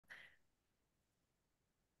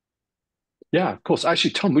Yeah, of course.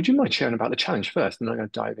 Actually, Tom, would you mind sharing about the challenge first, and then I'm going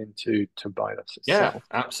to dive into Vidos Yeah, itself.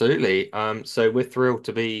 absolutely. So we're thrilled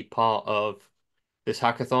to be part of this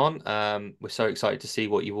hackathon. We're so excited to see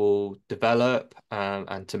what you all develop,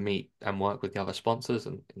 and to meet and work with the other sponsors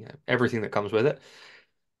and everything that comes with it.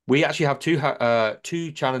 We actually have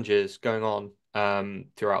two challenges going on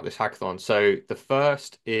throughout this hackathon. So the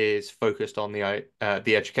first is focused on the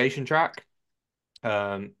education track.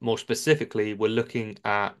 More specifically, we're looking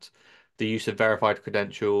at the use of verified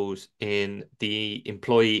credentials in the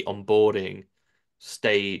employee onboarding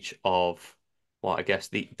stage of, well, I guess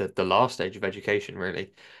the last stage of education,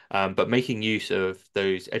 really. But making use of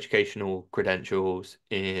those educational credentials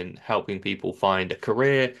in helping people find a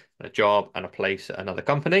career, a job, and a place at another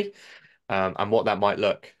company, and what that might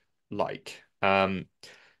look like.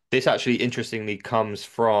 This actually interestingly comes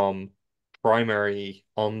from primary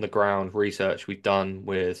on the ground research we've done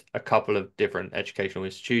with a couple of different educational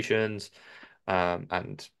institutions,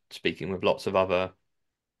 and speaking with lots of other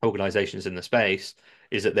organizations in the space,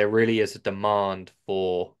 is that there really is a demand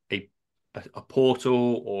for a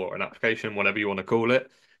portal or an application, whatever you want to call it,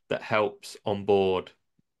 that helps onboard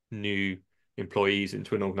new employees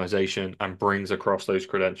into an organization and brings across those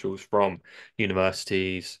credentials from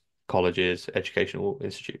universities, colleges, educational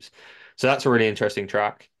institutes. So that's a really interesting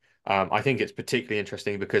track. I think it's particularly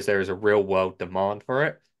interesting because there is a real world demand for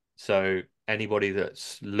it. So anybody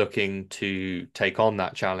that's looking to take on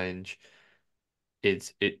that challenge,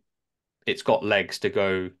 it's got legs to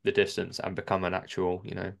go the distance and become an actual,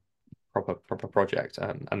 proper project,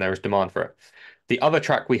 and there is demand for it. The other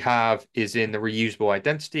track we have is in the reusable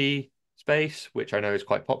identity space, which I know is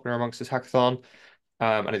quite popular amongst this hackathon,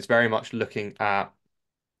 and it's very much looking at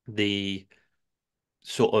the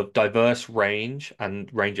sort of diverse range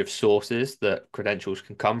of sources that credentials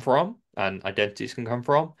can come from and identities can come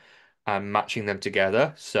from, and matching them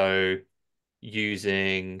together. So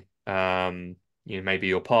using maybe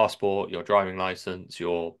your passport, your driving license,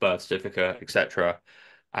 your birth certificate, etc.,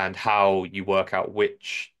 and how you work out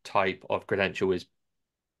which type of credential is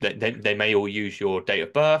they may all use your date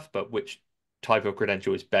of birth, but which type of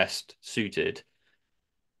credential is best suited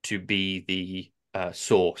to be the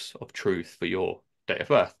source of truth for your date of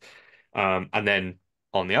birth. And then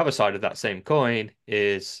on the other side of that same coin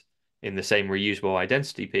is in the same reusable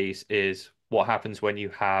identity piece is what happens when you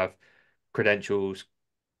have credentials,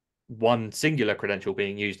 one singular credential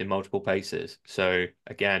being used in multiple places. So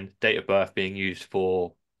again, date of birth being used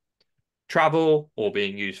for travel or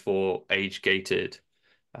being used for age-gated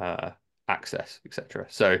uh, access, etc.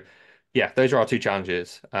 So yeah, those are our two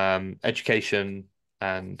challenges: education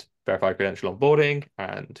and verified credential onboarding,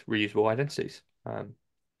 and reusable identities.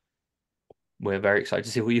 We're very excited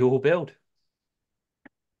to see what you all build.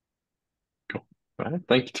 Cool. Right.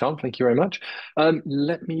 Thank you, Tom. Thank you very much.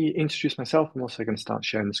 Let me introduce myself. I'm also going to start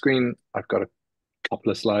sharing the screen. I've got a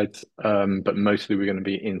couple of slides, but mostly we're going to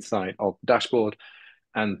be inside of the dashboard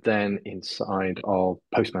and then inside of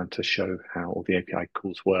Postman to show how all the API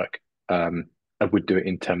calls work. I would do it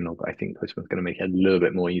in terminal, but I think Postman's going to make it a little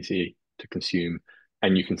bit more easy to consume.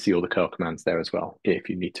 And you can see all the curl commands there as well if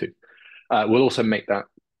you need to. We'll also make that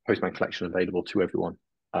Postman collection available to everyone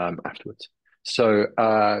afterwards. So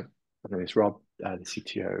my name is Rob, the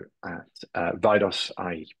CTO at Vidos.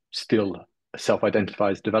 I still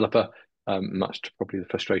self-identify as developer, much to probably the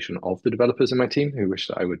frustration of the developers in my team who wish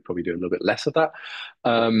that I would probably do a little bit less of that.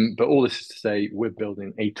 But all this is to say, we're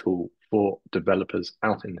building a tool for developers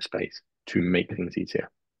out in the space to make things easier.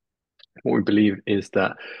 What we believe is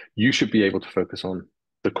that you should be able to focus on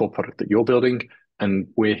the core product that you're building, and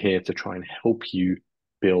we're here to try and help you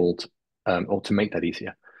build or to make that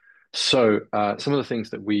easier. So some of the things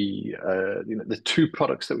that the two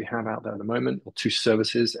products that we have out there at the moment, or two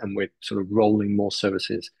services, and we're sort of rolling more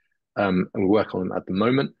services, and we work on them at the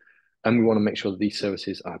moment. And we want to make sure that these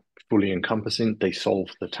services are fully encompassing. They solve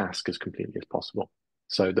the task as completely as possible.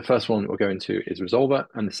 So the first one we're going to is Resolver,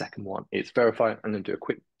 and the second one is Verify. I'm going to do a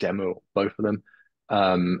quick demo of both of them.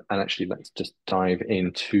 And actually, let's just dive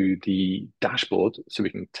into the dashboard so we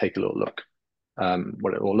can take a little look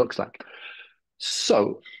what it all looks like.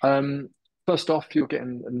 So, first off, you're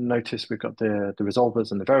getting a notice we've got the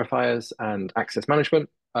resolvers and the verifiers and access management.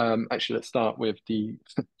 Actually, let's start with the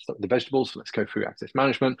vegetables. So let's go through access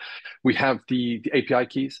management. We have the API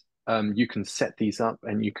keys. You can set these up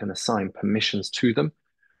and you can assign permissions to them.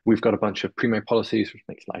 We've got a bunch of pre-made policies, which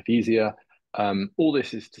makes life easier. All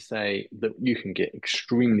this is to say that you can get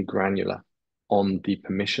extremely granular on the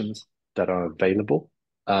permissions that are available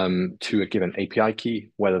to a given API key,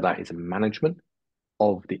 whether that is a management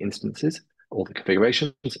of the instances or the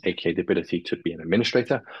configurations, aka the ability to be an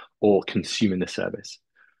administrator or consuming the service.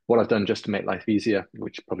 What I've done just to make life easier,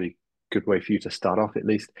 which is probably a good way for you to start off at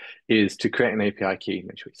least, is to create an API key,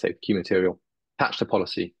 make sure we save key material, attach the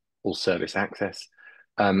policy or service access,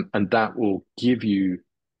 and that will give you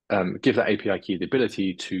give that API key the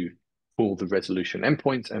ability to call the resolution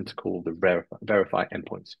endpoints and to call the verify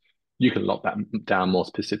endpoints. You can lock that down more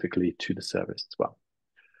specifically to the service as well.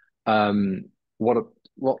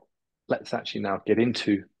 What let's actually now get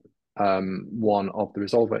into one of the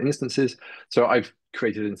resolver instances. So I've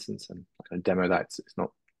created an instance and I'm going to demo that. It's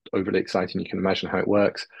not overly exciting. You can imagine how it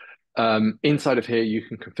works. Inside of here, you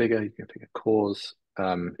can configure cause.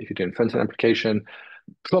 If you're doing front-end application,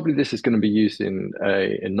 probably this is going to be used in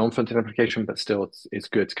a non-front-end application, but still it's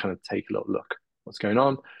good to kind of take a little look what's going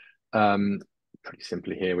on. Pretty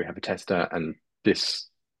simply here, we have a tester, and this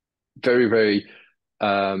very, very,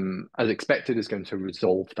 as expected, is going to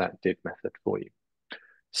resolve that div method for you.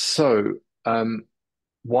 So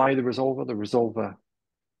why the resolver? The resolver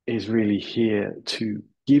is really here to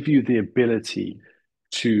give you the ability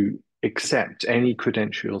to accept any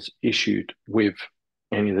credentials issued with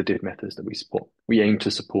any of the div methods that we support. We aim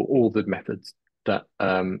to support all the methods that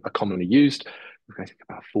are commonly used. We've got, I think,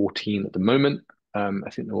 about 14 at the moment. I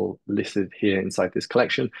think they're all listed here inside this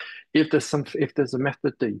collection. If there's a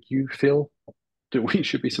method that you feel that we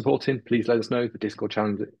should be supporting, please let us know. The Discord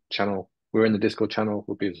channel. We're in the Discord channel.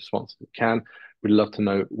 We'll be as responsive as we can. We'd love to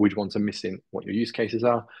know which ones are missing, what your use cases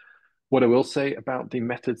are. What I will say about the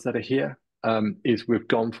methods that are here is we've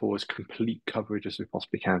gone for as complete coverage as we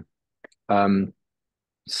possibly can.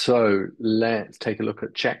 So let's take a look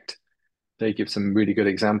at checked. They give some really good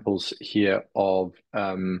examples here of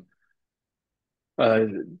did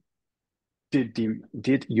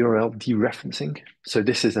URL dereferencing. So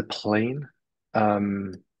this is a plain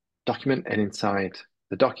document, and inside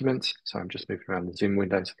the document, so I'm just moving around the Zoom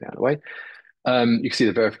window so get out of the way. You can see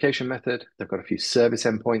the verification method. They've got a few service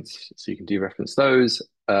endpoints, so you can dereference those.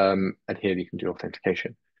 And here you can do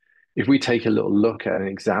authentication. If we take a little look at an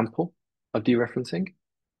example of dereferencing,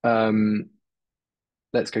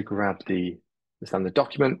 let's go grab the standard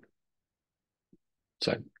document.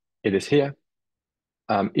 So it is here.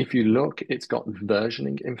 If you look, it's got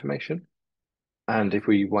versioning information. And if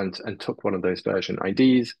we went and took one of those version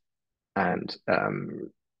IDs and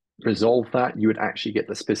resolve that, you would actually get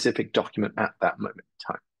the specific document at that moment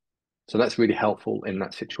in time. So that's really helpful in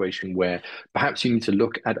that situation where perhaps you need to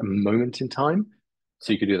look at a moment in time.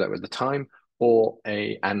 So you could do that with the time or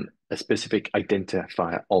a specific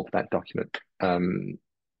identifier of that document.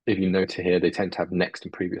 If you note here, they tend to have next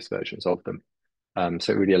and previous versions of them.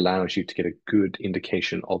 So it really allows you to get a good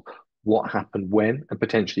indication of what happened when and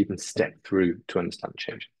potentially even step through to understand the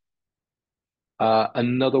change.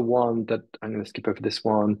 Another one that I'm going to skip over this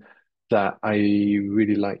one that I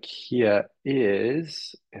really like here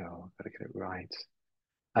is, I've got to get it right.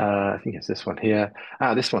 I think it's this one here.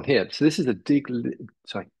 This one here. So this is a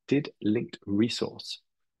DID linked resource.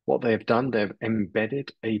 What they have done, they've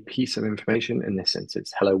embedded a piece of information. In this sense,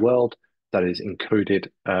 it's hello world that is encoded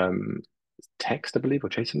text, I believe, or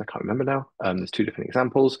JSON. I can't remember now. There's two different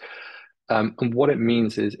examples. And what it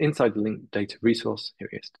means is inside the linked data resource, here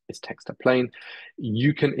it is, it's text to plain,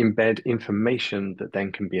 you can embed information that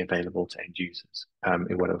then can be available to end users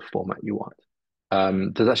in whatever format you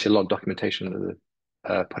want. There's actually a lot of documentation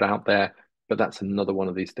that put out there, but that's another one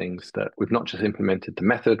of these things that we've not just implemented the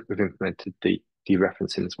method, we've implemented the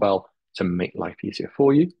dereferencing as well to make life easier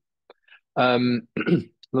for you.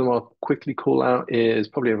 Another one I'll quickly call out is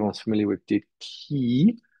probably everyone's familiar with DID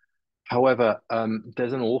key. However,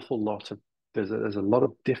 there's an awful lot of there's a lot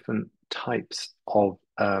of different types of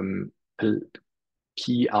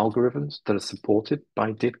key algorithms that are supported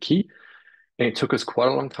by DID key. And it took us quite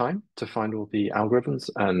a long time to find all the algorithms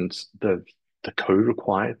and the code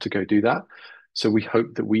required to go do that. So we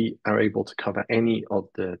hope that we are able to cover any of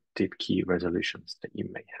the DID key resolutions that you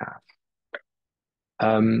may have.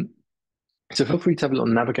 So feel free to have a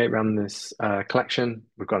little navigate around this collection.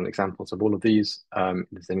 We've got examples of all of these. If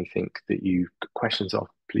there's anything that you've got questions of,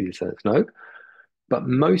 please let us know. But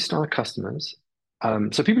most our customers,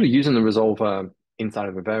 so people are using the resolver inside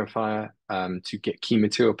of a verifier to get key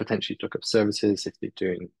material, potentially to look up services if they're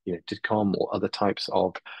doing DIDCOM or other types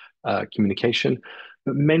of communication.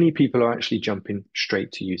 But many people are actually jumping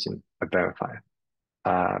straight to using a verifier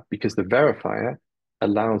because the verifier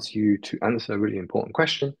allows you to answer a really important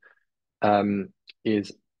question.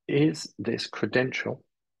 Is this credential,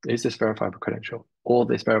 is this verifiable credential or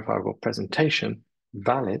this verifiable presentation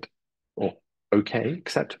valid or okay,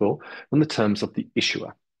 acceptable on the terms of the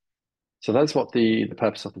issuer? So that's what the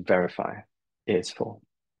purpose of the verifier is for.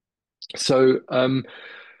 So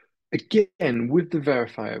again, with the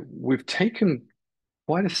verifier, we've taken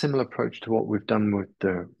quite a similar approach to what we've done with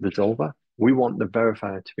the resolver. We want the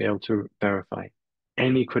verifier to be able to verify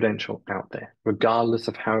any credential out there, regardless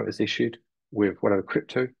of how it was issued, with whatever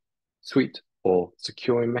crypto suite or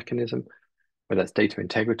securing mechanism, whether that's data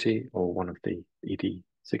integrity or one of the ED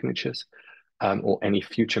signatures, or any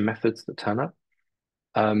future methods that turn up,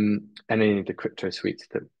 and any of the crypto suites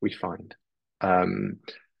that we find.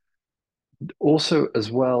 Also,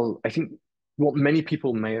 as well, I think what many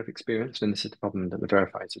people may have experienced, and this is the problem that the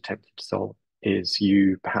verifier is attempting to solve, is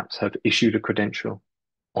you perhaps have issued a credential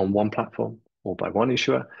on one platform or by one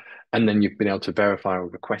issuer, and then you've been able to verify or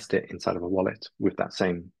request it inside of a wallet with that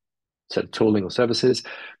same set of tooling or services.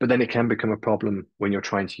 But then it can become a problem when you're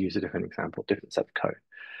trying to use a different example, different set of code.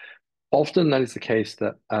 Often that is the case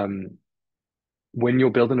that when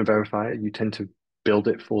you're building a verifier, you tend to build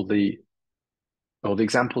it for or the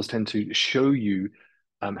examples tend to show you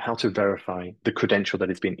how to verify the credential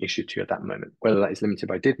that is being issued to you at that moment, whether that is limited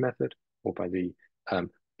by DID method or by the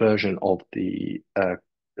version of the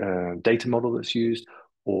data model that's used,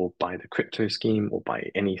 or by the crypto scheme, or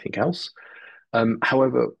by anything else.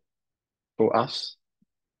 However, for us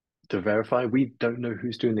to verify, we don't know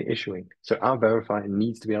who's doing the issuing. So our verifier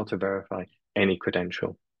needs to be able to verify any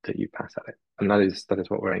credential that you pass at it. And that is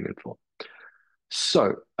what we're aiming for.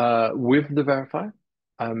 So with the verifier,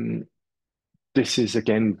 this is,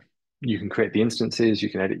 again, you can create the instances, you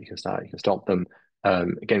can edit, you can start, you can stop them.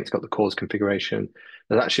 Again, it's got the cause configuration.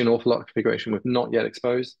 There's actually an awful lot of configuration we've not yet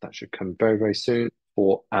exposed. That should come very, very soon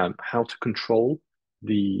for how to control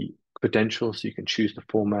the credentials. You can choose the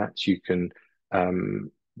formats. You can,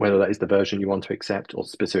 whether that is the version you want to accept or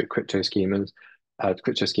specific crypto scheme,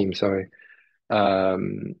 sorry,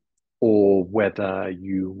 or whether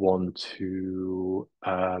you want to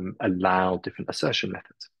allow different assertion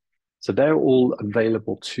methods. So they're all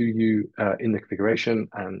available to you in the configuration,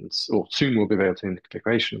 or soon will be available in the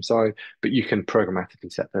configuration, sorry, but you can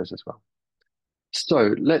programmatically set those as well.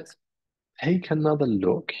 So let's take another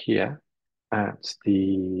look here at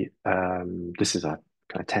this is a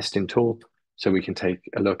kind of testing tool. So we can take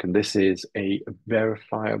a look, and this is a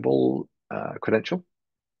verifiable credential.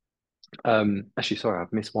 Actually, sorry,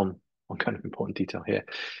 I've missed one kind of important detail here,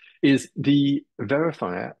 is the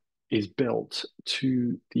verifier is built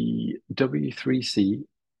to the W3C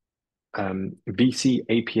VC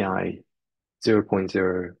API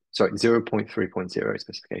 0.3.0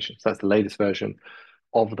 specification. So that's the latest version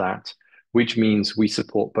of that, which means we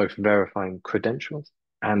support both verifying credentials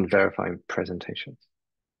and verifying presentations.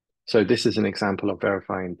 So this is an example of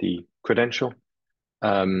verifying the credential.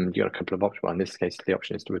 You got a couple of options. Well, in this case, the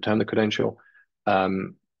option is to return the credential.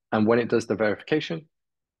 And when it does the verification,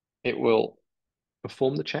 it will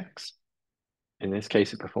perform the checks. In this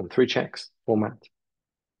case, it performed 3 checks: format,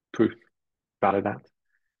 proof, validate.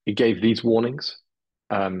 It gave these warnings.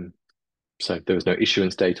 So there was no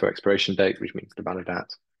issuance date or expiration date, which means the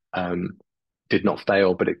validate did not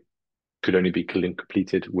fail, but it could only be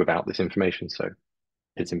completed without this information. So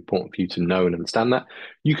it's important for you to know and understand that.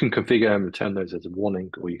 You can configure and return those as a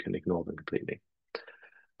warning, or you can ignore them completely.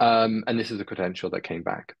 And this is a credential that came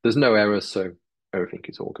back. There's no errors, so everything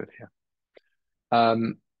is all good here.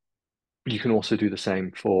 You can also do the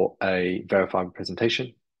same for a verifiable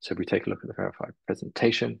presentation. So if we take a look at the verified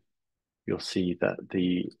presentation, you'll see that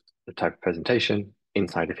the type of presentation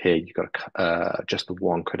inside of here, you've got just the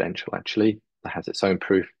one credential actually that has its own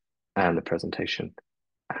proof, and the presentation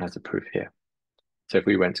has a proof here. So if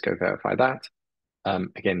we went to go verify that,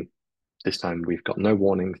 again, this time we've got no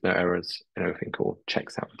warnings, no errors, and everything all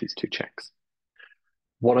checks out with these 2 checks.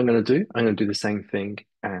 What I'm going to do, I'm going to do the same thing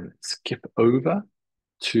and skip over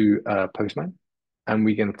to Postman, and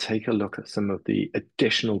we're going to take a look at some of the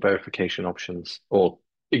additional verification options or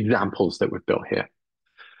examples that we've built here.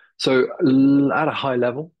 So at a high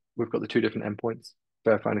level, we've got the 2 different endpoints: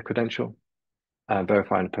 verifying a credential,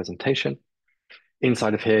 verifying a presentation.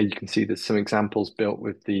 Inside of here, you can see there's some examples built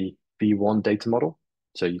with the V1 data model.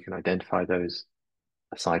 So you can identify those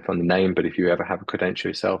aside from the name, but if you ever have a credential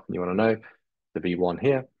yourself and you want to know, the V1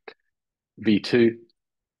 here, V2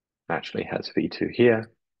 actually has V2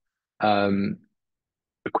 here. A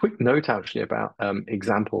quick note actually about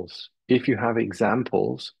examples. If you have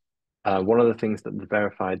examples, one of the things that the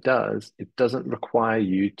verifier does, it doesn't require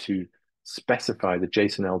you to specify the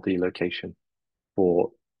JSON LD location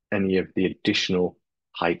for any of the additional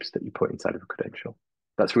types that you put inside of a credential.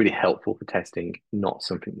 That's really helpful for testing, not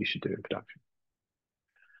something you should do in production.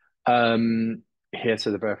 Here,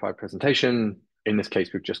 so the verified presentation, in this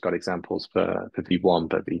case, we've just got examples for V1,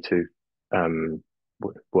 but V2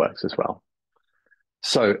 works as well.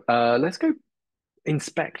 So let's go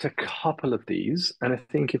inspect a couple of these, and I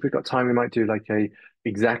think if we've got time, we might do like a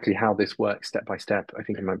exactly how this works step by step. I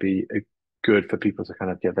think it might be good for people to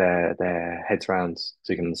kind of get their heads around so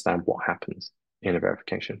you can understand what happens in a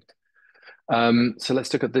verification. So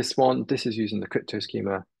let's look at this one. This is using the crypto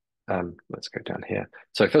schema. Let's go down here.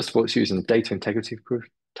 So first of all, it's using data integrity proof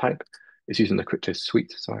type. It's using the crypto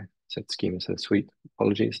suite. Sorry, I said schema instead of suite.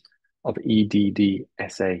 Apologies. Of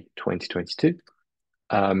EDDSA 2022,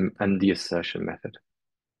 and the assertion method.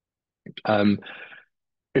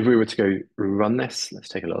 If we were to go run this, let's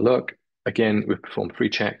take a little look. Again, we've performed 3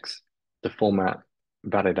 checks: the format,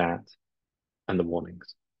 validat, and the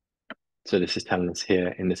warnings. So this is telling us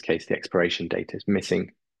here, in this case, the expiration date is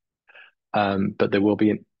missing, but there will be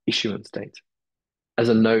an issuance date. As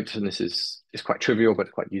a note, and this is quite trivial,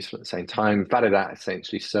 but quite useful at the same time, validat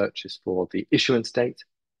essentially searches for the issuance date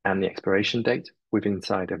and the expiration date within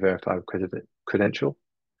inside a verifiable credential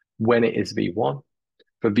when it is V1.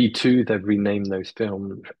 For V2, they've renamed those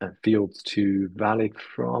fields to valid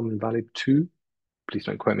from and valid to. Please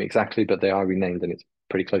don't quote me exactly, but they are renamed and it's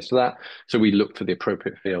pretty close to that. So we look for the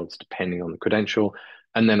appropriate fields depending on the credential.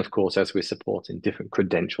 And then, of course, as we're supporting different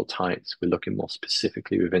credential types, we're looking more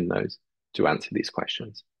specifically within those to answer these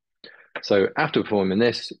questions. So after performing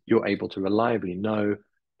this, you're able to reliably know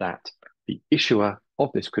that the issuer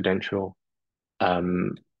of this credential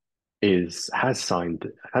has signed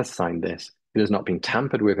this. It has not been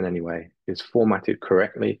tampered with in any way. It is formatted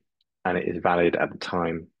correctly, and it is valid at the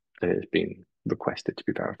time that it has been requested to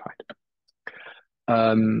be verified.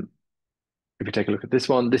 If we take a look at this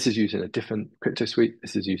one, this is using a different crypto suite.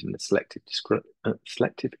 This is using the selective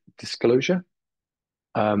disclosure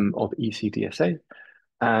of ECDSA.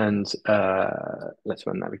 And let's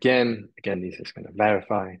run that again. Again, these are going to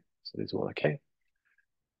verify. So this is all okay.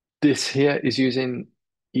 This here is using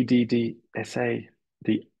EDDSA,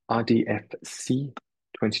 the RDFC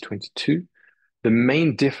 2022. The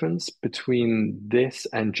main difference between this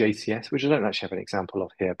and JCS, which I don't actually have an example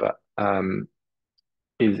of here, but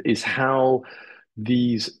is how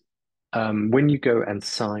these, when you go and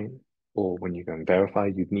sign or when you go and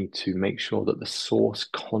verify, you need to make sure that the source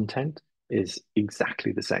content is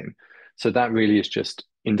exactly the same. So that really is just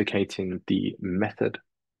indicating the method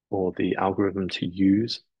or the algorithm to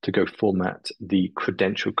use to go format the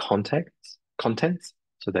credential contents,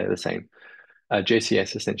 so they're the same.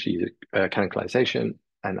 JCS essentially uses canonicalization,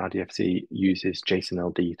 and RDFC uses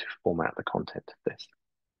JSON-LD to format the content of this.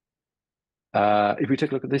 If we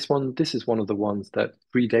take a look at this one, this is one of the ones that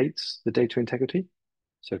predates the data integrity.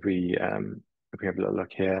 So if we have a little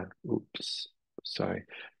look here, oops, sorry,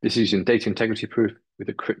 this is using data integrity proof with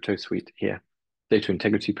a crypto suite here. Data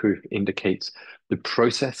integrity proof indicates the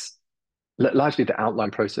process, largely the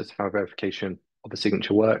outline process of how verification of a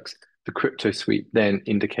signature works. The crypto suite then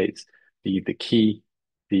indicates the key,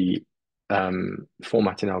 the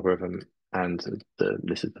formatting algorithm, and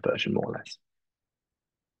this is the version more or less.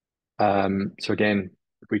 So again,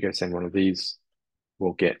 if we go send one of these,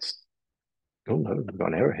 we'll get, oh no, we've got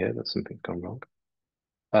an error here. That's something gone wrong.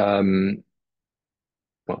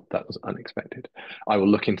 Well, that was unexpected. I will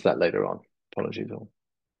look into that later on. Apologies all.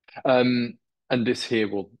 And this here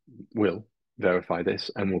will verify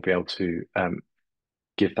this, and we'll be able to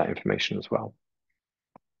give that information as well.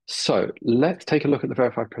 So let's take a look at the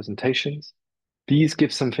verified presentations. These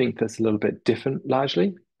give something that's a little bit different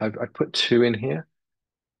largely. I've put 2 in here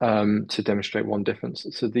to demonstrate one difference.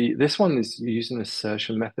 So this one is using an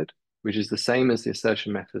assertion method, which is the same as the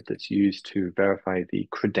assertion method that's used to verify the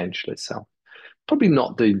credential itself. Probably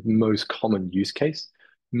not the most common use case.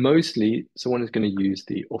 Mostly, someone is going to use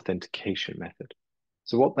the authentication method.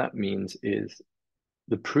 So what that means is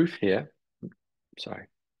the proof here, sorry,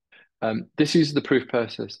 this uses the proof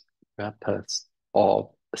purpose of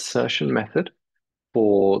assertion method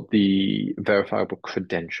for the verifiable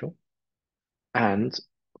credential and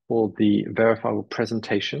for the verifiable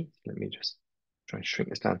presentation. Let me just try and shrink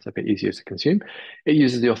this down so it's a bit easier to consume. It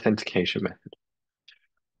uses the authentication method.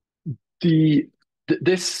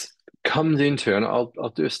 This comes into, and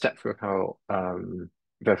I'll do a step through how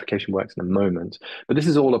verification works in a moment, but this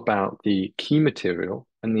is all about the key material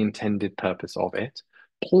and the intended purpose of it.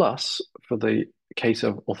 Plus, for the case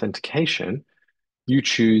of authentication, you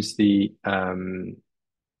choose you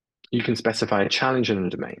can specify a challenge and a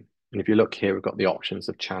domain. And if you look here, we've got the options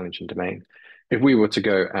of challenge and domain. If we were to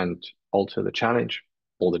go and alter the challenge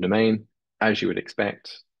or the domain, as you would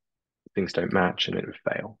expect, things don't match and it would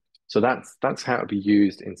fail. So that's how it would be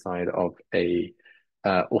used inside of a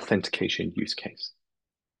authentication use case.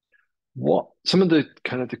 What some of the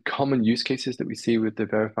kind of the common use cases that we see with the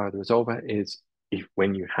verifier the resolver is if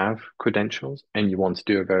when you have credentials and you want to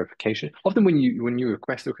do a verification, often when you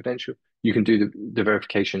request a credential, you can do the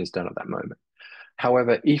verification is done at that moment.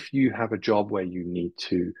 However, if you have a job where you need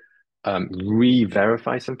to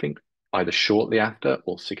re-verify something, either shortly after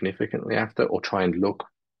or significantly after, or try and look,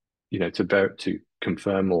 to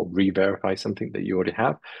confirm or re-verify something that you already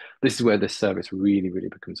have, this is where this service really, really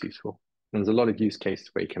becomes useful. And there's a lot of use cases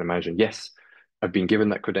where you can imagine, yes, I've been given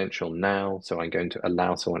that credential now, so I'm going to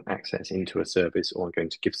allow someone access into a service, or I'm going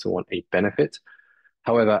to give someone a benefit.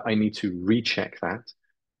 However, I need to recheck that.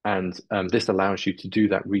 And this allows you to do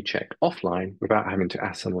that recheck offline without having to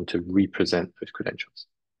ask someone to represent those credentials.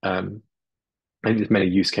 And there's many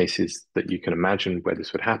use cases that you can imagine where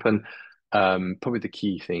this would happen. Probably the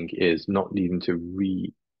key thing is not needing to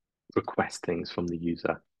request things from the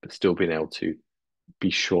user, but still being able to be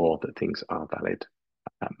sure that things are valid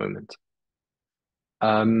at that moment.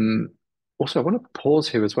 Also, I want to pause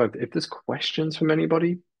here as well. If there's questions from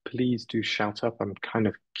anybody, please do shout up. I'm kind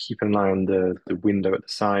of keeping an eye on the window at the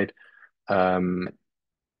side.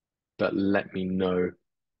 But let me know,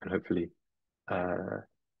 and hopefully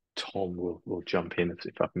Tom will jump in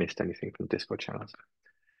if I've missed anything from Discord channels.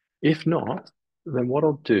 If not, then what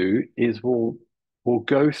I'll do is we'll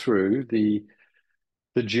go through the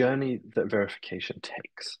journey that verification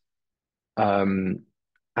takes.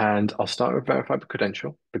 And I'll start with verifiable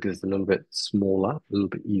credential because it's a little bit smaller, a little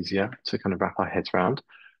bit easier to kind of wrap our heads around.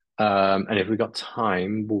 And if we've got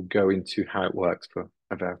time, we'll go into how it works for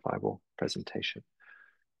a verifiable presentation.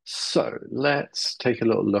 So let's take a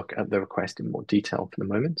little look at the request in more detail for the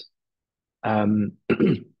moment.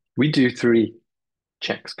 We do 3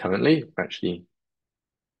 checks currently. We're actually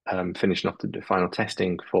finishing off the final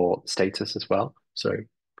testing for status as well. So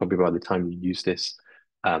probably by the time you use this,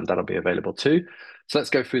 that'll be available too. So let's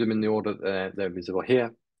go through them in the order that they're visible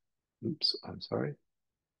here. Oops, I'm sorry.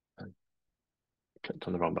 I clicked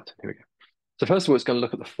on the wrong button. Here we go. So first of all, it's going to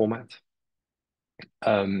look at the format.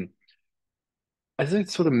 As I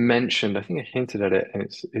sort of mentioned, I think I hinted at it, and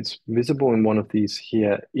it's visible in one of these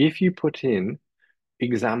here. If you put in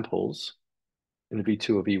examples in the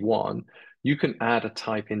V2 or V1, you can add a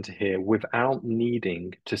type into here without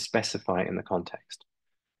needing to specify in the context.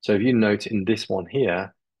 So if you note in this one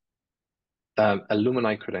here,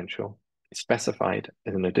 alumni credential is specified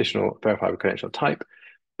as an additional verifiable credential type,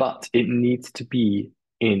 but it needs to be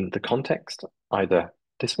in the context, either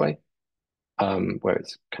this way, where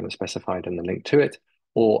it's kind of specified and the link to it,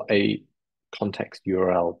 or a context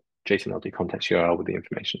URL, JSON-LD context URL with the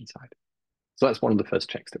information inside. So that's one of the first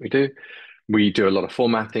checks that we do. We do a lot of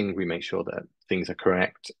formatting. We make sure that things are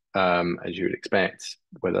correct, as you would expect,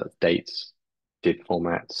 whether it's dates, DIF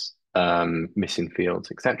formats, missing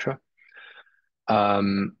fields, etc.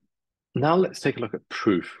 Now let's take a look at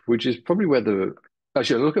proof, which is probably where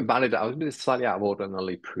actually I'll look at valid. I was going to slightly out of order and I'll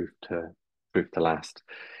leave proof to last.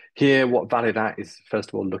 Here, what valid at is, first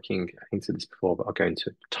of all, looking, I hinted this before, but I'll go into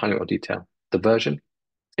a tiny more detail. The version.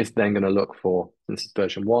 It's then going to look for, this is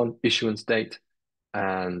version 1, issuance date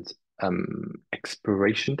and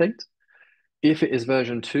expiration date. If it is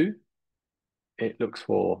version 2, it looks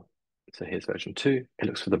for, so here's version 2, it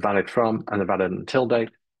looks for the valid from and the valid until date,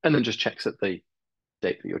 and then just checks that the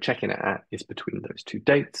date that you're checking it at is between those 2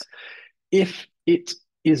 dates. If it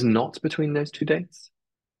is not between those 2 dates,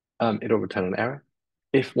 it'll return an error.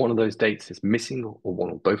 If one of those dates is missing, or one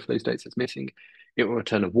or both of those dates is missing, it will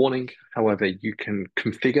return a warning. However, you can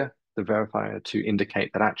configure the verifier to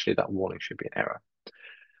indicate that actually that warning should be an error.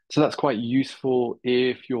 So that's quite useful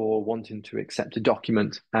if you're wanting to accept a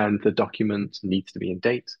document and the document needs to be in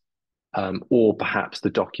date, or perhaps the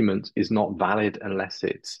document is not valid unless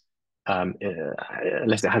it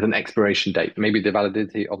has an expiration date. Maybe the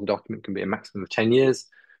validity of the document can be a maximum of 10 years.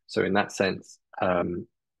 So in that sense,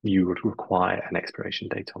 you would require an expiration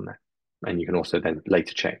date on there. And you can also then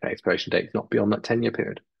later check that expiration date is not beyond that 10-year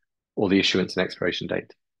period, or the issuance and expiration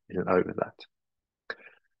date isn't over that.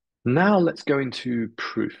 Now let's go into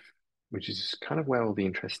proof, which is kind of where all the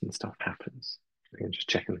interesting stuff happens. Again, just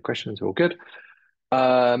checking the questions are all good.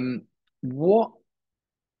 What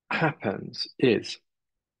happens is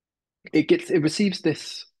it receives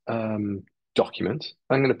this document.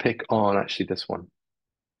 I'm going to pick on actually this one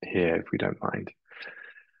here, if we don't mind.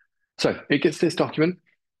 So it gets this document.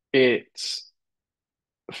 It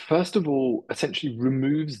first of all essentially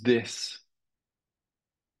removes this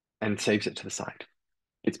and saves it to the side.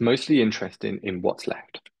 It's mostly interested in what's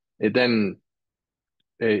left. It then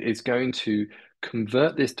is going to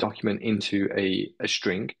convert this document into a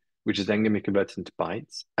string, which is then going to be converted into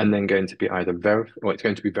bytes, and then going to be either it's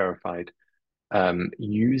going to be verified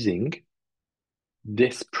using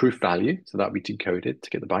this proof value, so that'll be decoded to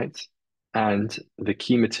get the bytes, and the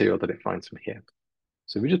key material that it finds from here.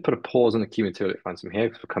 So we just put a pause on the key material it finds from here,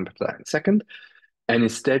 because we'll come back to that in a second, and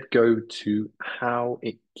instead go to how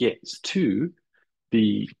it gets to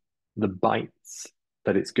the bytes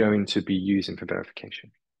that it's going to be using for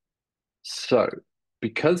verification. So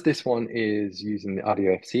because this one is using the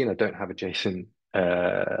RDOFC and I don't have a JSON,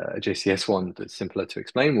 a JCS one that's simpler to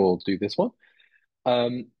explain, we'll do this one.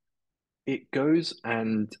 It goes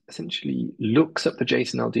and essentially looks up the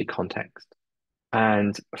JSON LD context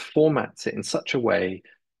and formats it in such a way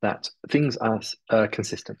that things are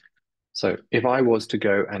consistent. So if I was to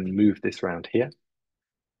go and move this around here,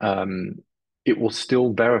 it will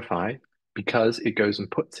still verify because it goes and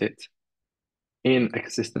puts it in a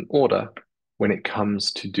consistent order when it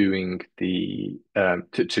comes to doing the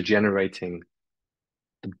to generating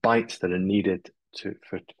the bytes that are needed to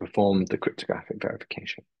perform the cryptographic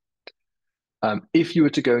verification. If you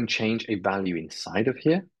were to go and change a value inside of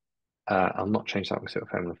here, I'll not change that with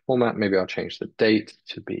family format. Maybe I'll change the date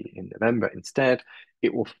to be in November instead.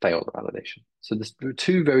 It will fail the validation. So there are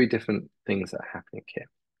two very different things that are happening here.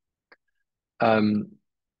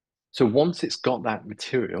 So once it's got that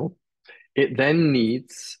material, it then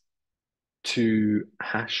needs to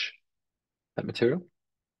hash that material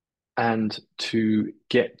and to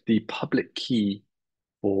get the public key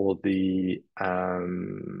for the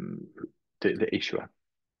issuer.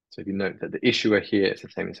 So if you note that the issuer here is the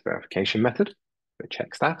same as the verification method, it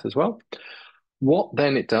checks that as well. What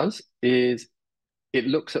then it does is it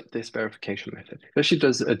looks up this verification method. It actually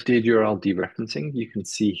does a did URL dereferencing. You can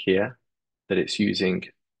see here that it's using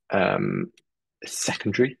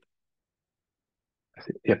secondary.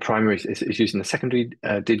 Yeah, primary is using the secondary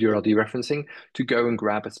did URL dereferencing to go and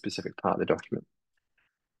grab a specific part of the document.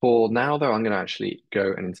 For now, though, I'm going to actually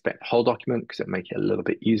go and inspect the whole document because it'll make it a little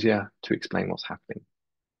bit easier to explain what's happening.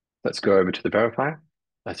 Let's go over to the verifier.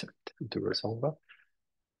 Let's the resolver.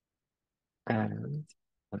 And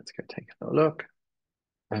let's go take a look.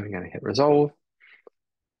 And we're going to hit resolve.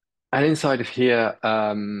 And inside of here,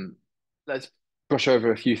 let's brush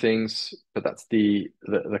over a few things, but that's the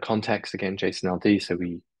context again, JSON LD, so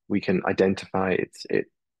we can identify it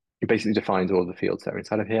basically defines all the fields that are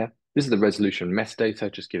inside of here. This is the resolution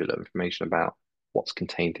metadata, just give a little information about what's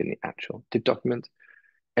contained in the actual DID document.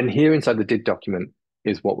 And here inside the DID document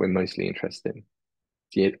is what we're mostly interested in.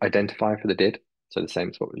 The identifier for the DID, so the same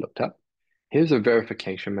as what we looked up. Here's a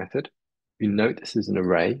verification method. You note this is an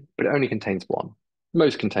array, but it only contains one.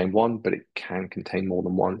 Most contain one, but it can contain more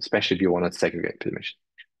than one, especially if you want to segregate permission.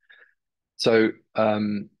 So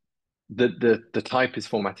the type is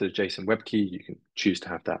formatted as JSON web key. You can choose to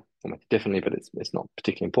have that formatted differently, but it's not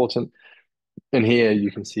particularly important. And here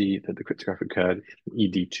you can see that the cryptographic code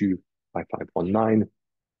is ED25519.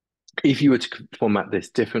 If you were to format this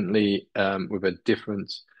differently with a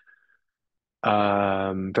different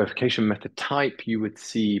verification method type, you would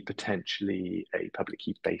see potentially a public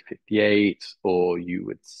key base 58, or you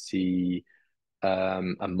would see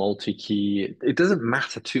a multi-key. It doesn't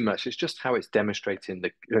matter too much. It's just how it's demonstrating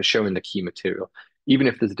showing the key material. Even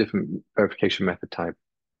if there's a different verification method type,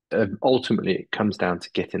 ultimately it comes down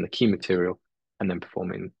to getting the key material and then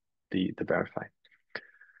performing the verify.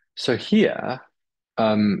 So here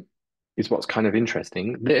is what's kind of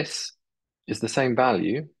interesting. This is the same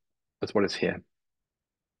value as what is here.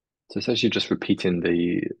 So it's actually just repeating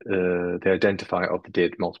the identifier of the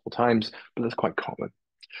DID multiple times, but that's quite common.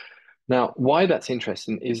 Now, why that's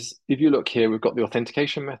interesting is if you look here, we've got the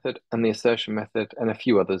authentication method and the assertion method and a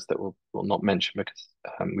few others that we'll not mention because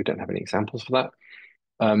we don't have any examples for that.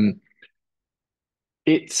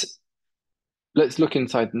 Let's look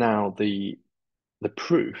inside now the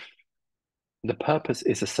proof. The purpose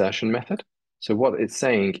is assertion method. So what it's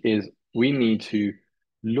saying is we need to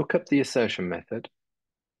look up the assertion method,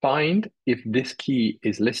 find if this key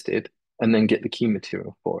is listed, and then get the key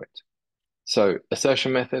material for it. So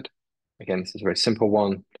assertion method, again, this is a very simple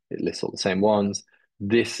one. It lists all the same ones.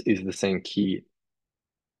 This is the same key,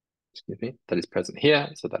 excuse me, that is present here.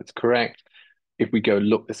 So that is correct. If we go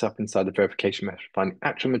look this up inside the verification method, find the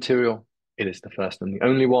actual material, it is the first and the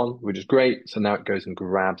only one, which is great. So now it goes and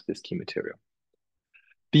grabs this key material.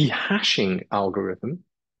 The hashing algorithm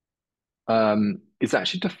is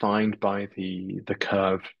actually defined by the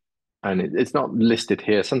curve, and it's not listed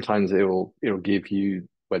here. Sometimes it'll give you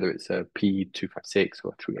whether it's a P256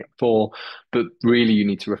 or 384, but really you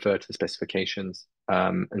need to refer to the specifications.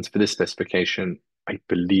 And for this specification, I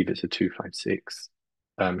believe it's a 256,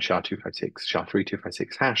 SHA-256,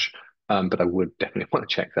 SHA-3256 hash, but I would definitely want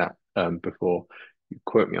to check that before you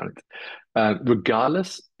quote me on it.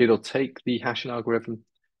 Regardless, it'll take the hashing algorithm,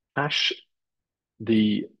 hash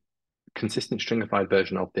the consistent stringified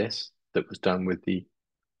version of this, that was done with the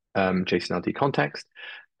JSON-LD context.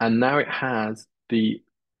 And now it has the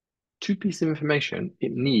two pieces of information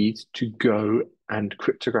it needs to go and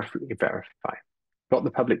cryptographically verify. Got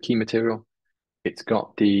the public key material, it's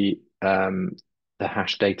got the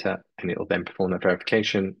hash data, and it'll then perform that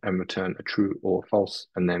verification and return a true or false,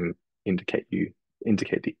 and then indicate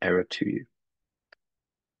the error to you.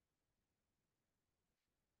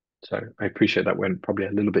 So I appreciate that went probably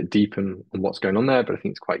a little bit deep on what's going on there, but I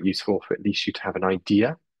think it's quite useful for at least you to have an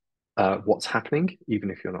idea what's happening, even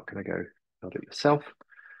if you're not going to go build it yourself.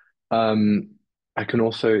 I can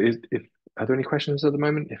also, if are there any questions at the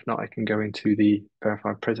moment? If not, I can go into the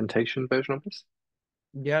verified presentation version of this.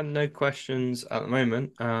 Yeah, no questions at the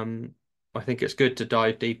moment. I think it's good to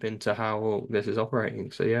dive deep into how this is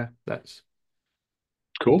operating. So yeah, let's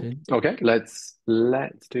Cool. continue. Okay, let's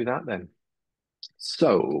do that then.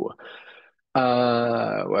 So, where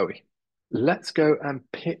are we? Let's go and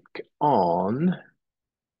pick on.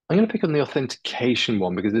 I'm going to pick on the authentication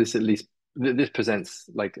one because this at least this presents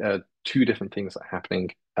like two different things that are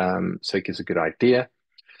happening. So it gives a good idea.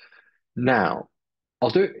 Now, I'll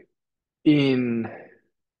do it in.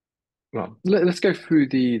 Well, let's go through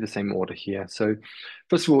the same order here. So,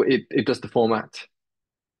 first of all, it does the format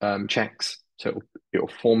checks. So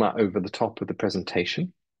it'll format over the top of the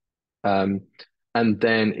presentation. Um, and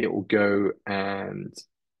then it will go and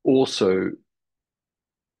also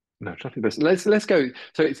no, nothing but let's go.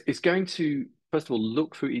 So it's going to first of all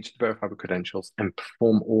look through each of the verifiable credentials and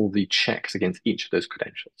perform all the checks against each of those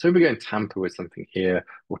credentials. So if we're going to tamper with something here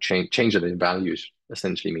or change the values,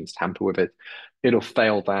 essentially means tamper with it, it'll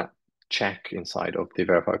fail that check inside of the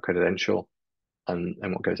verified credential and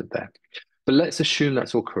what goes up there. But let's assume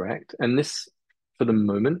that's all correct. And this, for the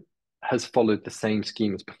moment, has followed the same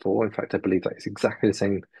scheme as before. In fact, I believe that it's exactly the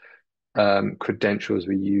same credentials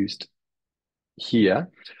we used here.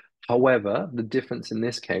 However, the difference in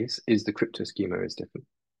this case is the crypto schema is different.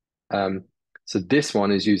 So this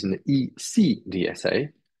one is using the ECDSA,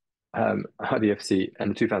 RDFC,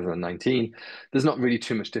 and the 2019. There's not really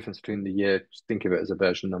too much difference between the year. Just think of it as a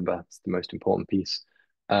version number. It's the most important piece.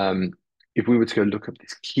 If we were to go look up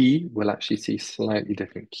this key, we'll actually see slightly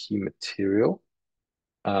different key material.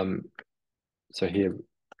 So here,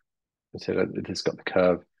 so that it has got the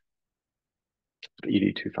curve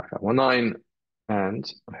ED25519,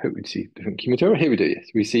 and I hope we see different key material. Here we do, yes.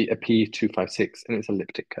 We see a P256, and it's an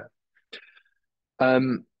elliptic curve.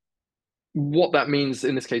 What that means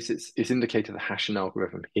in this case, it's indicated the hashing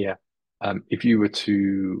algorithm here. If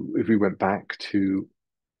we went back to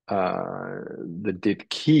the DID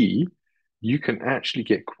key, you can actually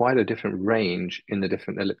get quite a different range in the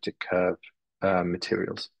different elliptic curve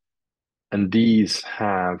materials. And these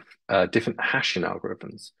have different hashing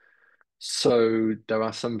algorithms. So there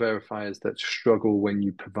are some verifiers that struggle when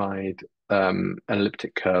you provide an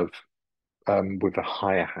elliptic curve with a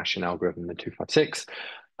higher hashing algorithm than 256.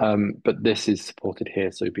 But this is supported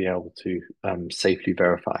here, so you'll be able to safely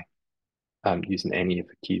verify using any of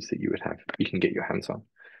the keys that you can get your hands on.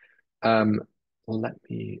 Let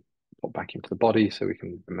me pop back into the body so we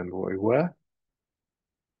can remember where we were.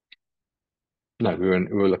 No, we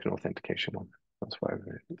were looking at authentication one. That's why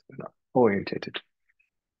we're not orientated.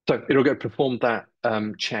 So it'll go perform that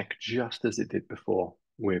check just as it did before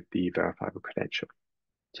with the verifiable credential.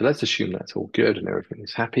 So let's assume that's all good and everything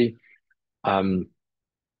is happy.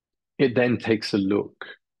 It then takes a look.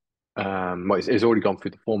 Well, it's already gone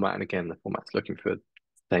through the format, and again, the format's looking for the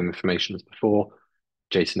same information as before: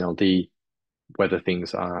 JSON LD, whether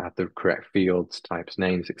things have the correct fields, types,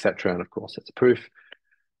 names, etc., and of course, it's a proof.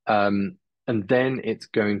 And then it's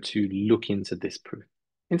going to look into this proof.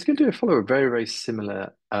 It's going to follow a very, very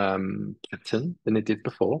similar pattern than it did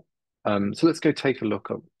before. So let's go take a look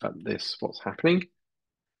at this, what's happening.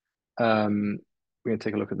 We're going to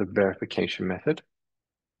take a look at the verification method.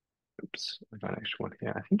 Oops, I got an extra one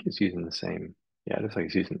here. I think it's using the same. Yeah, it looks like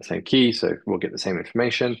it's using the same key, so we'll get the same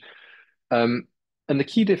information. And the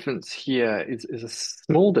key difference here is a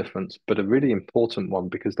small difference, but a really important one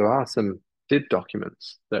because there are some DID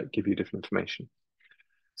documents that give you different information.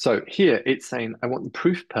 So here it's saying, I want the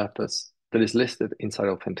proof purpose that is listed inside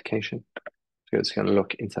authentication. So it's going to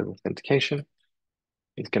look inside authentication.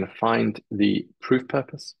 It's going to find the proof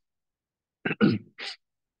purpose.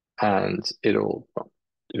 And it'll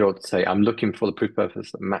say, I'm looking for the proof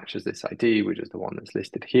purpose that matches this ID, which is the one that's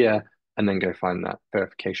listed here, and then go find that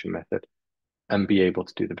verification method and be able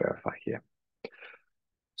to do the verify here.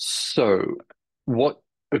 So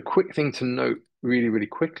a quick thing to note really, really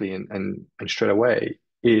quickly and straight away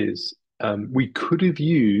is we could have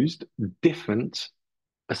used different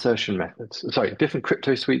assertion methods, sorry, different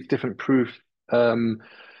crypto suites, different proof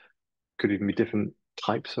could even be different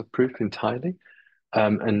types of proof entirely,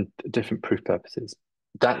 and different proof purposes.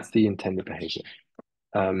 That's the intended behavior.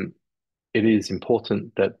 Um, it is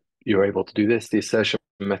important that you're able to do this. The assertion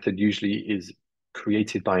method usually is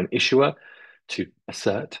created by an issuer to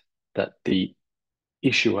assert that the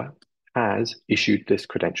issuer has issued this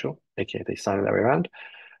credential, aka they sign it that way around.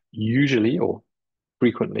 Usually or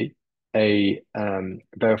frequently, a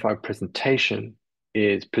verified presentation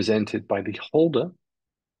is presented by the holder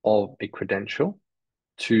of a credential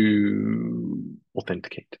to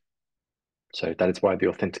authenticate. So that is why the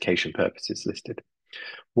authentication purpose is listed.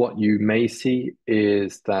 What you may see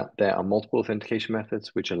is that there are multiple authentication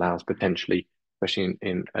methods, which allows potentially, especially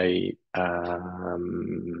in a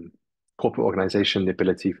corporate organization, the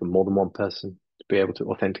ability for more than one person to be able to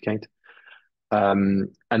authenticate. And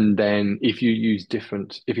then if you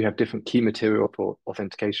have different key material for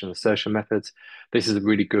authentication and assertion methods, this is a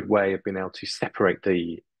really good way of being able to separate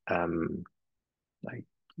like,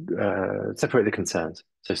 separate the concerns.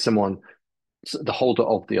 So the holder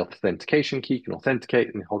of the authentication key can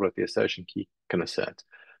authenticate, and the holder of the assertion key can assert.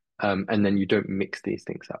 And then you don't mix these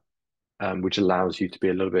things up, which allows you to be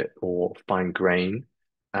a little bit more fine grain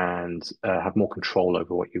and have more control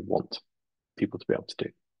over what you want people to be able to do.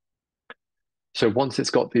 So once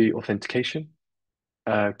it's got the authentication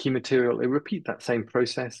key material, it repeat that same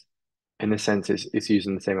process. In this sense, it's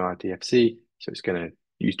using the same RDFC, so it's going to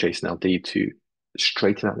use JSON-LD to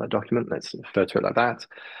straighten out that document. Let's refer to it like that.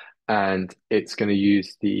 And it's going to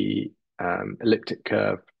use the elliptic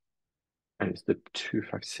curve, and it's the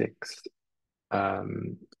 256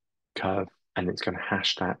 curve, and it's going to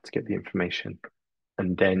hash that to get the information.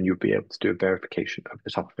 And then you'll be able to do a verification over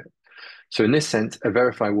the top of it. So in this sense, a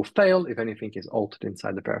verify will fail if anything is altered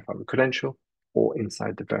inside the verifiable credential or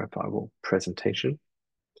inside the verifiable presentation.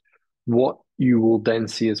 What you will then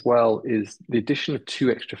see as well is the addition of 2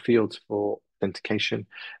 extra fields for authentication.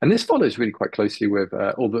 And this follows really quite closely with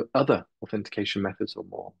all the other authentication methods or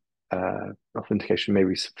more authentication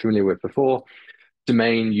maybe familiar with before.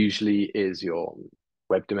 Domain usually is your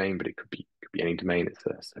web domain, but it could be any domain.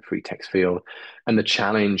 It's a free text field. And the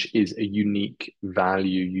challenge is a unique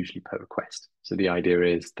value, usually per request. So the idea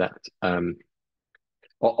is that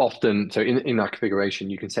often, so in our configuration,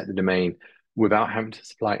 you can set the domain without having to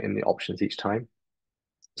supply it in the options each time.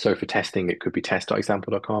 So for testing, it could be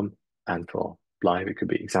test.example.com, and for live, it could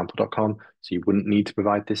be example.com. So you wouldn't need to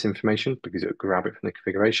provide this information because it would grab it from the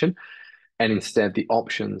configuration. And instead, the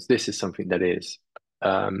options, this is something that is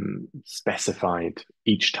specified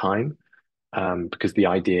each time, because the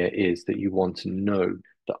idea is that you want to know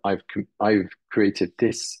that I've created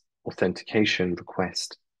this authentication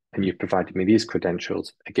request and you've provided me these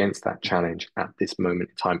credentials against that challenge at this moment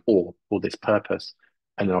in time or for this purpose,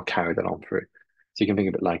 and then I'll carry that on through. So you can think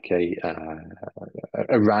of it like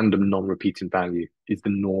a random non-repeating value is the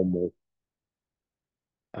normal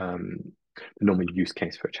use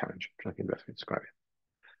case for a challenge, which I think that's going to describe it.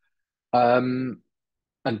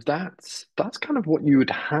 And that's kind of what you would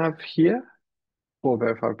have here for a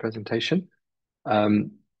verified presentation.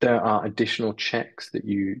 There are additional checks that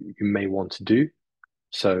you may want to do.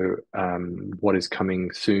 So what is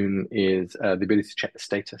coming soon is the ability to check the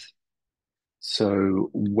status.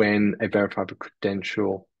 So when a verifiable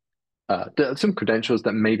credential, there are some credentials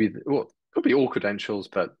that maybe, well, could be all credentials,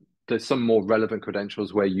 but there's some more relevant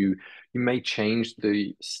credentials where you may change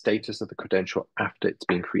the status of the credential after it's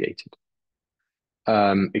been created.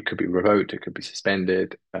 It could be revoked, it could be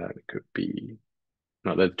suspended, it could be,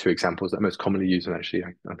 no, they're the 2 examples that are most commonly used, and actually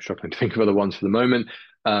I'm struggling to think of other ones for the moment,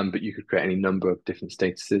 but you could create any number of different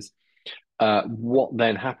statuses. What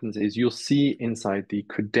then happens is you'll see inside the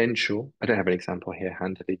credential, I don't have an example here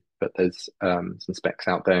handily, but there's some specs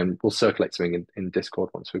out there, and we'll circulate something in Discord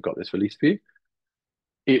once we've got this released for you.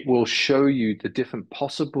 It will show you the different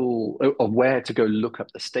possible, of where to go look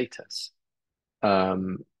up the status,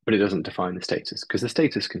 but it doesn't define the status because the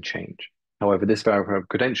status can change. However, this verifiable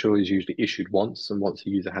credential is usually issued once, and once a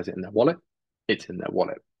user has it in their wallet, it's in their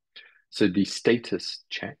wallet. So the status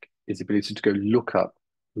check is the ability to go look up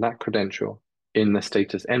that credential in the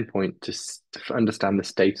status endpoint to understand the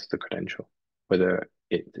status of the credential, whether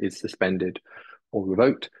it is suspended or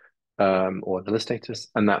revoked, or another status,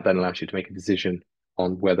 and that then allows you to make a decision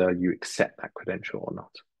on whether you accept that credential or not.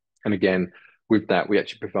 And again, with that, we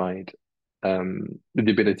actually provide the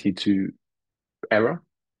ability to error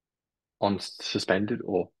on suspended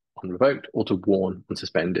or on revoked, or to warn on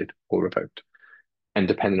suspended or revoked. And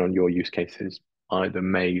depending on your use cases, either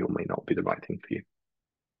may or may not be the right thing for you.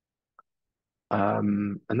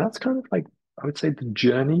 And that's kind of like, I would say, the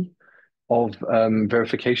journey of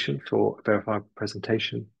verification for a verifiable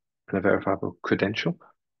presentation and a verifiable credential.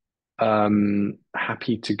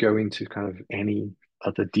 Happy to go into kind of any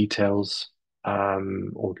other details, or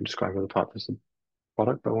we can describe other parts of the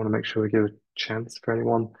product, but I want to make sure we give a chance for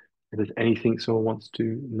anyone. If there's anything someone wants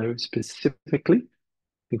to know specifically,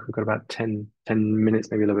 I think we've got about ten minutes,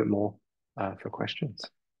 maybe a little bit more, for questions.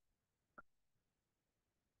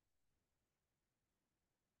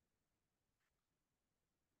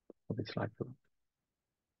 Probably slide for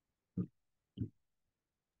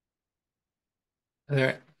Are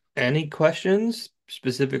there any questions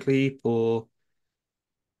specifically for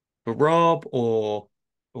Rob or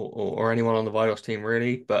anyone on the Vidos team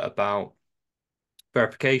really, but about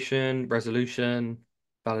verification, resolution,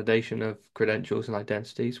 validation of credentials and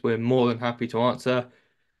identities? We're more than happy to answer.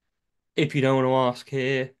 If you don't want to ask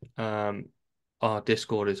here, our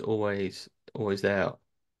Discord is always there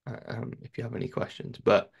if you have any questions.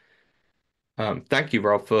 But thank you,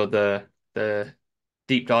 Rob, for the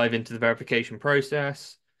deep dive into the verification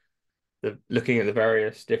process, the looking at the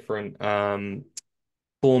various different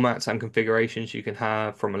formats and configurations you can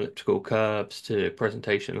have from elliptical curves to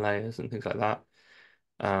presentation layers and things like that.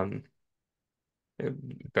 Um,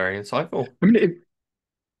 Very insightful. I mean,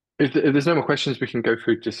 if there's no more questions, we can go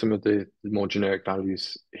through just some of the more generic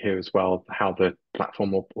values here as well, how the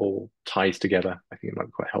platform all ties together. I think it might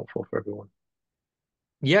be quite helpful for everyone.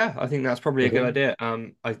 Yeah, I think that's probably a good Okay.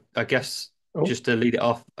 idea. I guess Oh, just to lead it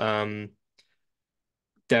off,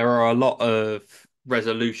 there are a lot of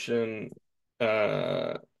resolution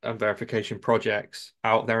and verification projects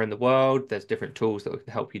out there in the world. There's different tools that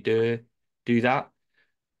can help you do that.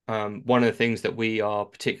 One of the things that we are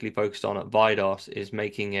particularly focused on at Vidos is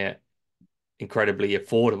making it incredibly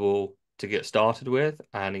affordable to get started with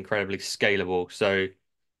and incredibly scalable. So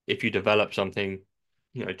if you develop something,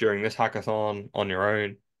 during this hackathon on your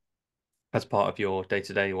own as part of your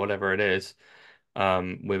day-to-day, whatever it is,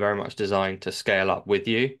 we're very much designed to scale up with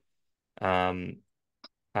you. Um,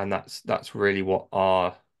 and that's really what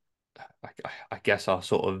I guess our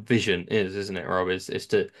sort of vision is, isn't it, Rob? Is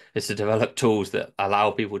to develop tools that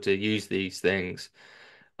allow people to use these things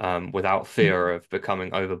without fear of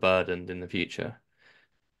becoming overburdened in the future.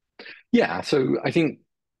 yeah. So I think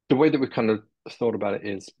the way that we've kind of thought about it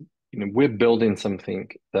is, we're building something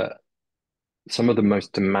that some of the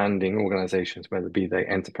most demanding organizations, whether it be they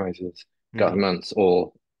enterprises, Mm, governments,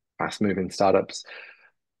 or fast-moving startups,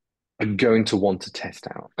 are going to want to test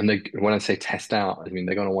out. And when I say test out, I mean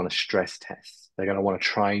they're going to want to stress test. They're going to want to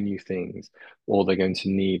try new things, or they're going to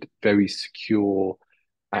need very secure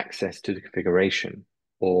access to the configuration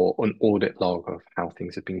or an audit log of how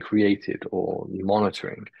things have been created or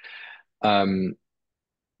monitoring. Um,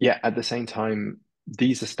 yeah, at the same time,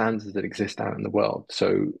 these are standards that exist out in the world.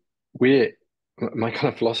 So we're my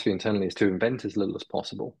kind of philosophy internally is to invent as little as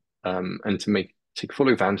possible, and to take full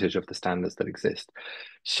advantage of the standards that exist.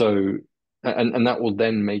 So, and that will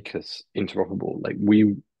then make us interoperable. Like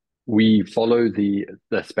we follow the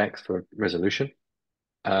specs for resolution,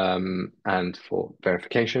 and for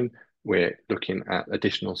verification. We're looking at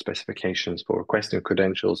additional specifications for requesting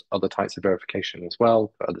credentials, other types of verification as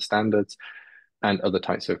well, for other standards and other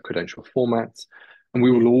types of credential formats. And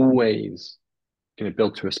we will mm, always,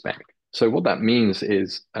 build to a spec. So what that means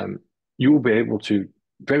is, you will be able to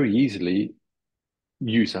very easily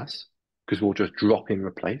use us because we'll just drop in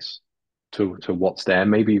replace to what's there.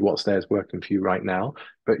 Maybe what's there is working for you right now,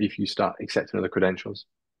 but if you start accepting other credentials,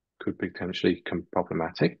 could potentially become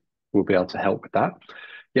problematic. We'll be able to help with that.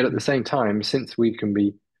 Yet at the mm, same time, since we're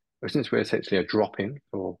essentially a drop-in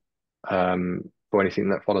for anything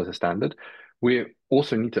that follows a standard, we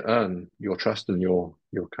also need to earn your trust and your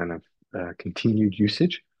kind of continued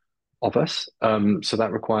usage of us. So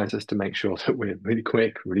that requires us to make sure that we're really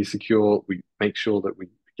quick, really secure. We make sure that we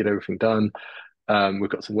get everything done. We've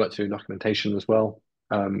got some work to do in documentation as well,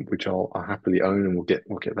 which I'll happily own, and we'll get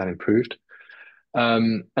that improved.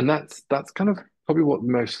 And that's kind of probably what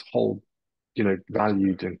most hold,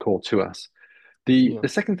 valued and core to us. The yeah. the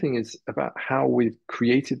second thing is about how we've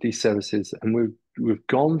created these services, and we've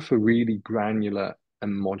gone for really granular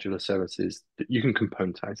and modular services that you can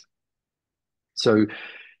componentize. So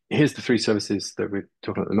here's the three services that we're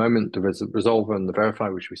talking about at the moment: the resolver and the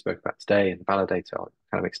verifier, which we spoke about today, and the validator I'll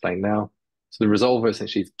kind of explain now. So the resolver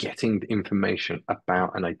essentially is getting the information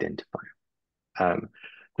about an identifier.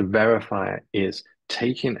 The verifier is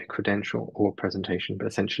taking a credential or a presentation, but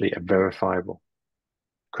essentially a verifiable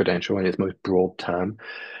credential in its most broad term,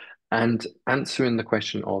 and answering the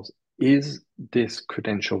question of, is this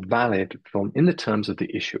credential valid from in the terms of the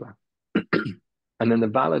issuer? And then the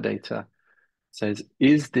validator says,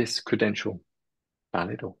 is this credential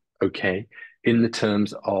valid or okay in the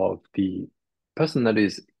terms of the person that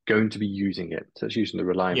is going to be using it. So it's using the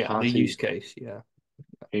reliant Yeah, the use party. case. Yeah.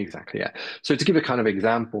 Exactly, yeah. So to give a kind of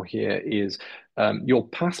example here is your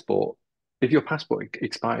passport, if your passport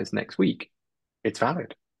expires next week, it's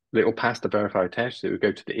valid. It will pass the verified test. It will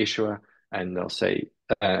go to the issuer and they'll say,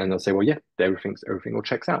 well, yeah, everything all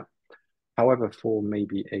checks out. However, for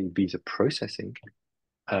maybe a visa processing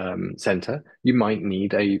center, you might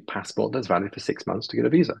need a passport that's valid for 6 months to get a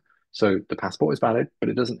visa. So the passport is valid, but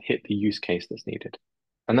it doesn't hit the use case that's needed.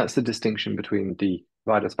 And that's the distinction between the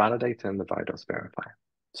Vidos validator and the Vidos verifier.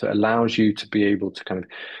 So it allows you to be able to kind of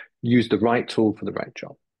use the right tool for the right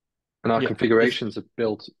job. And our Yeah. Is configurations are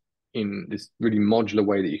built in this really modular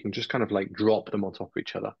way that you can just kind of like drop them on top of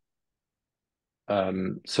each other.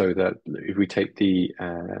 So that if we take the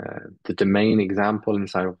domain example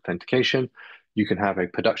inside of authentication, you can have a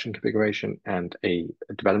production configuration and a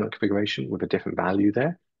development configuration with a different value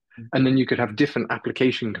there. And then you could have different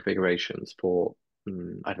application configurations for,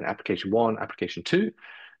 I don't know, application one, application two,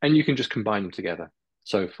 and you can just combine them together.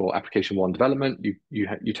 So for application one development,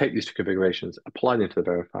 you take these two configurations, apply them to the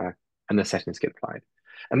verifier, and the settings get applied.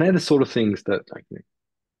 And they're the sort of things that like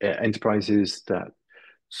enterprises that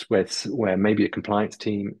where maybe a compliance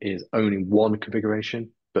team is owning one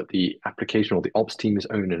configuration, but the application or the ops team is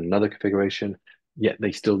owning another configuration, yet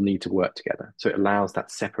they still need to work together. So it allows that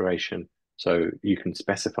separation. So you can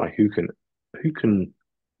specify who can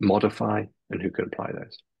modify and who can apply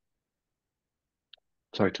those.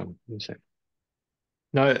 Sorry, Tom, you say.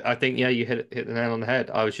 no, I think yeah, you hit the nail on the head.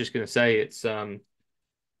 I was just going to say it's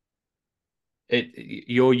it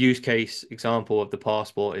your use case example of the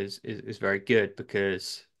passport is very good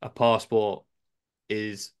because a passport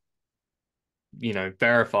is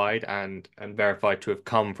verified and verified to have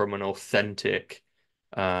come from an authentic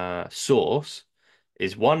source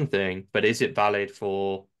is one thing, but is it valid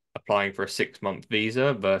for applying for a 6 month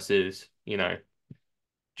visa versus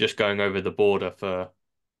just going over the border for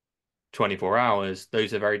 24 hours?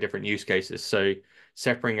 Those are very different use cases. So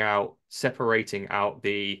separating out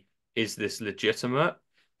the is this legitimate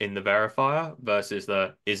in the verifier versus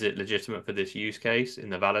the is it legitimate for this use case in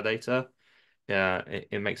the validator? Yeah,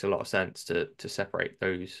 it makes a lot of sense to separate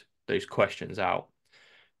those questions out.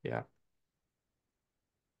 Yeah.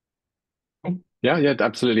 Yeah, yeah,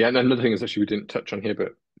 absolutely. And another thing is actually we didn't touch on here,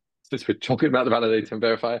 but since we're talking about the validator and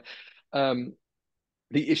verifier, um,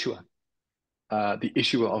 the issuer, the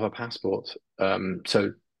issuer of a passport.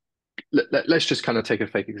 So let's just kind of take a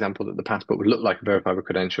fake example that the passport would look like a verifiable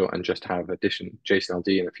credential and just have addition JSON-LD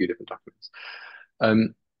and a few different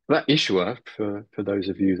documents. That issuer, for those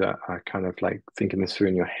of you that are kind of like thinking this through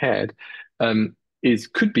in your head,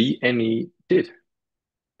 could be any DID.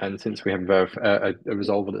 And since we have a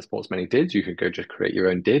resolver that supports many DIDs, you could go just create your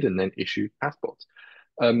own DID and then issue passports.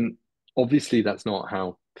 Um, Obviously, that's not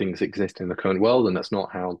how things exist in the current world, and that's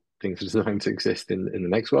not how things are designed to exist in the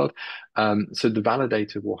next world. So the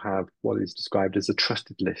validator will have what is described as a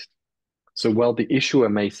trusted list. So while the issuer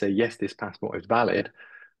may say, yes, this passport is valid,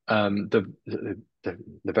 the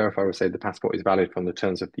verifier will say the passport is valid from the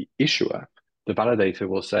terms of the issuer. The validator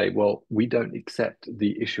will say, well, we don't accept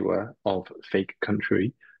the issuer of fake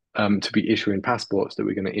country to be issuing passports that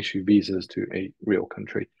we're going to issue visas to a real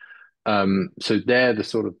country. So they're the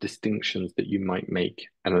sort of distinctions that you might make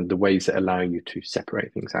and the ways that allow you to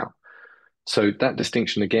separate things out. So that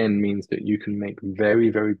distinction again means that you can make very,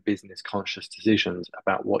 very business conscious decisions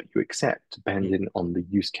about what you accept Mm. depending on the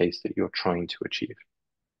use case that you're trying to achieve.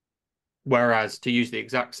 Whereas to use the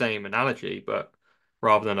exact same analogy, but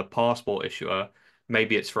rather than a passport issuer,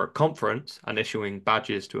 maybe it's for a conference and issuing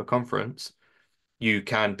badges to a conference. You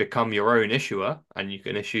can become your own issuer and you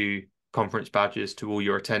can issue conference badges to all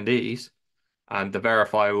your attendees. And the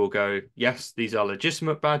verifier will go, yes, these are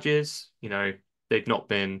legitimate badges. They've not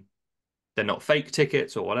been, they're not fake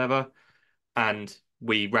tickets or whatever. And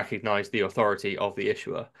we recognize the authority of the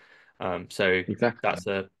issuer. So Exactly.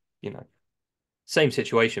 that's you know, same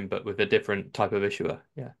situation, but with a different type of issuer.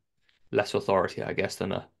 Yeah. Less authority, I guess,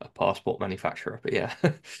 than a passport manufacturer. But yeah.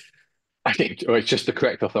 I think, or it's just the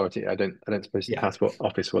correct authority. I don't suppose the Yeah. passport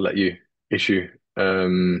office will let you issue.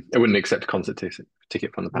 It wouldn't accept a concert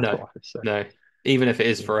ticket from the No, passport office. So no. Even if it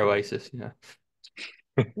is for yeah. Oasis, yeah.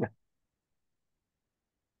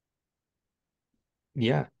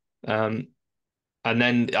 Yeah. Um, and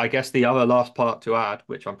then I guess the other last part to add,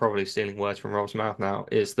 which I'm probably stealing words from Rob's mouth now,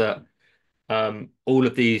 is that all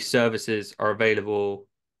of these services are available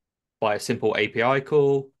by a simple API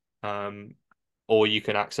call, um, or you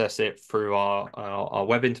can access it through our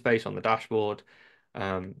web interface on the dashboard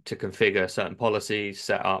to configure certain policies,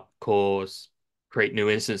 set up cores, create new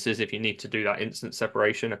instances if you need to do that instance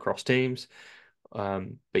separation across teams.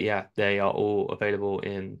 But yeah, they are all available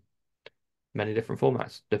in many different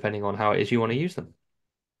formats, depending on how it is you want to use them.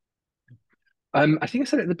 I think I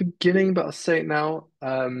said it at the beginning, but I'll say it now.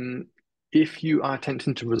 If you are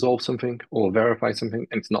attempting to resolve something or verify something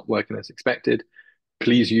and it's not working as expected,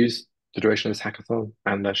 please use the duration of this hackathon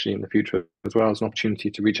and actually in the future as well as an opportunity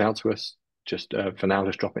to reach out to us. Just for now,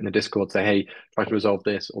 just drop it in the Discord, say, hey, try to resolve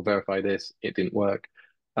this or verify this. It didn't work.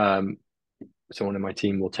 Um, Someone in my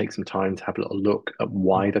team will take some time to have a little look at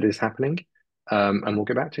why that is happening, and we'll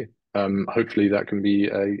get back to you. Hopefully, that can be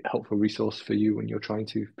a helpful resource for you when you're trying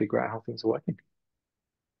to figure out how things are working.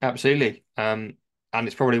 Absolutely. And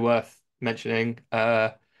it's probably worth mentioning,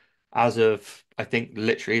 as of I think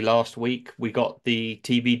literally last week, we got the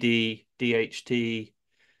TBD DHT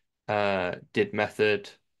did method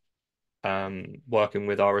working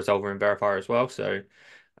with our resolver and verifier as well. So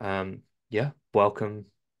yeah, welcome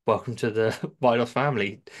to the Vidos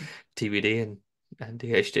family, TBD and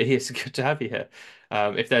DHT. It's good to have you here.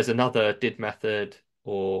 If there's another did method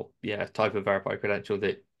or yeah type of verified credential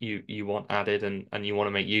that you want added and you want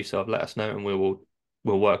to make use of, let us know and we'll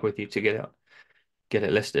work with you to get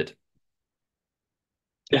it listed.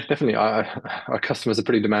 Yeah, definitely. Our customers are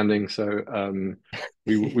pretty demanding, so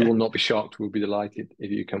we Yeah, will not be shocked. We'll be delighted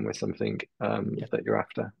if you come with something yeah, that you're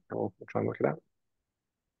after, and we'll try and work it out.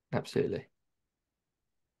 absolutely.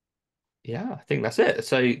 Yeah, I think that's it.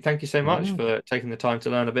 So thank you so much Yeah. for taking the time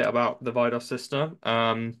to learn a bit about the Vidos system.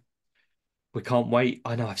 We can't wait.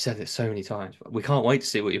 I know I've said it so many times, but we can't wait to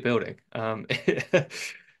see what you're building.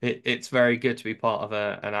 It's very good to be part of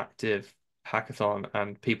an active hackathon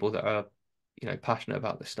and people that are, passionate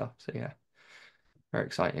about this stuff. So yeah, very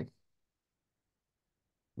exciting.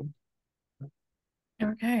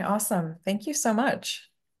 Okay, awesome. Thank you so much.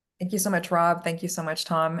 Thank you so much, Rob. Thank you so much,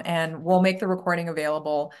 Tom. And we'll make the recording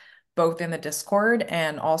available both in the Discord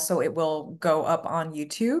and also it will go up on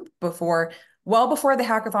YouTube well before the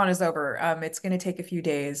hackathon is over. It's going to take a few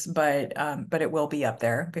days, but it will be up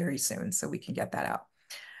there very soon, so we can get that out.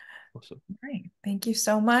 Awesome. Great. Thank you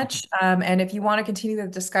so much. And if you want to continue the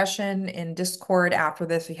discussion in Discord after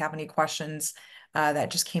this, if you have any questions that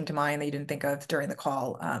just came to mind that you didn't think of during the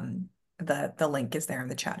call, the link is there in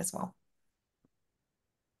the chat as well.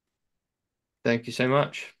 Thank you so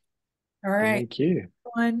much. All right, Thank you.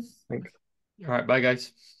 everyone. Thanks. All right, bye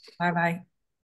guys. Bye bye.